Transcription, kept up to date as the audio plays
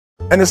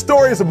And the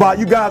story is about,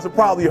 you guys have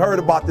probably heard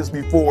about this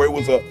before. It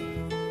was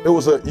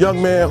a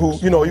young man who,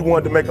 he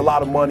wanted to make a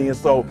lot of money, and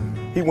so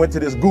he went to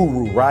this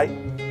guru, right?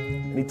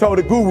 And he told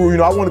the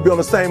guru, I want to be on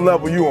the same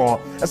level you on.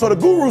 And so the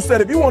guru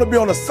said, if you want to be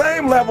on the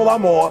same level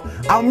I'm on,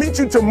 I'll meet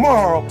you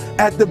tomorrow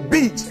at the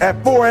beach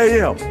at 4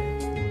 a.m.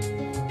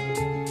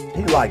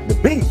 He like, the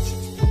beach?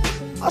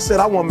 I said,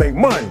 I want to make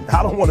money.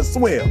 I don't want to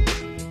swim.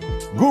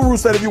 Guru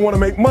said, if you want to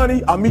make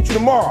money, I'll meet you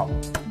tomorrow,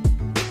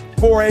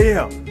 4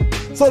 a.m.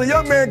 So the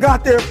young man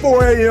got there at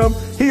 4 a.m.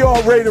 He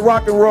all ready to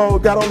rock and roll,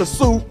 got on the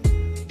suit.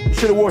 He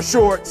should have wore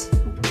shorts.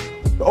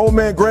 The old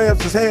man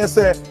grabs his hand and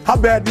said, how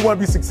bad do you want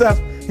to be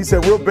successful? He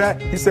said, real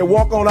bad. He said,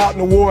 walk on out in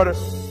the water.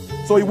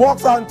 So he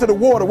walks out into the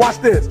water. Watch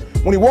this.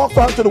 When he walks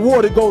out into the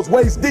water, it goes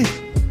waist deep.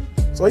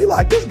 So he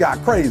like, this guy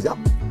crazy.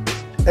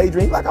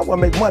 Adrian, he like, I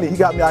want to make money. He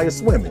got me out here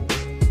swimming.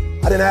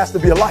 I didn't ask to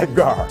be a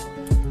lifeguard.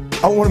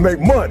 I want to make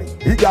money.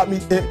 He got me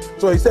in.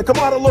 So he said, come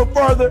out a little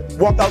further.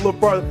 Walked out a little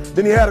further.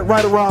 Then he had it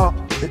right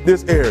around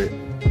this area,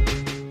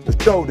 the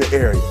shoulder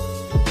area.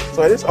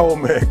 So this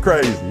old man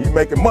crazy. He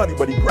making money,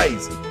 but he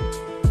crazy.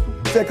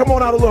 He said, come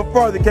on out a little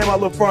further. Came out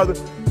a little further.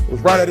 It was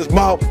right at his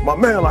mouth. My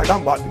man like,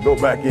 I'm about to go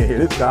back in here.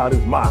 This guy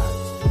is mine.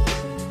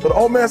 So the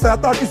old man said, I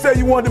thought you said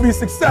you wanted to be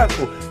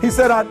successful. He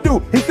said, I do.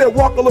 He said,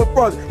 walk a little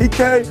further. He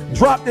came,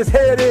 dropped his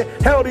head in,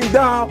 held him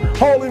down,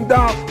 hold him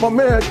down. My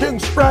man getting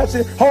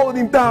scratching,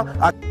 holding him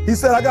down. He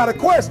said, I got a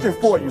question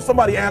for you.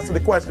 Somebody answer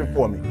the question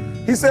for me.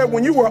 He said,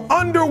 when you were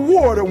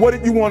underwater, what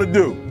did you want to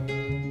do?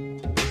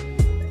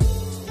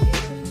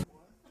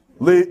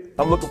 Lee,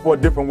 I'm looking for a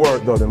different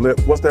word though than lip.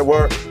 What's that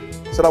word?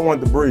 He said, I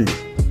wanted to breathe.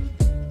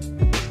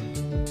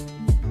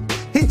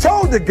 He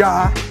told the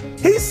guy,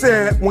 he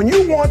said, when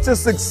you want to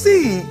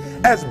succeed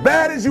as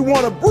bad as you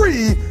want to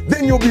breathe,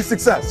 then you'll be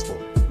successful.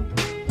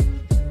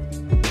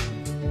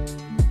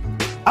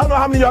 I don't know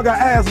how many of y'all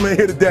got asthma in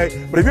here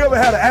today, but if you ever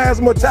had an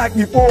asthma attack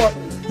before,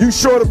 you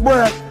short of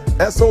breath,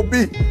 SOB,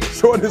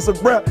 shortness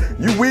of breath,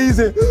 you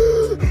wheezing.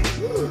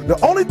 The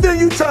only thing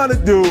you trying to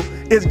do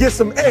is get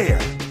some air.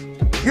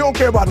 You don't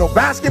care about no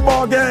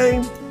basketball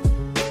game.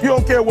 You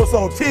don't care what's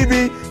on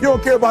TV. You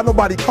don't care about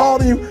nobody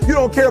calling you. You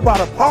don't care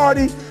about a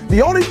party.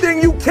 The only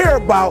thing you care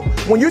about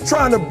when you're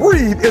trying to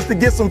breathe is to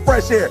get some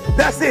fresh air.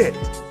 That's it.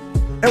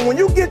 And when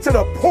you get to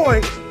the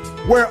point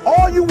where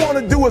all you want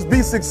to do is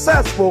be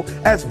successful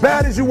as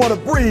bad as you want to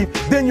breathe,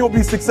 then you'll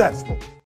be successful.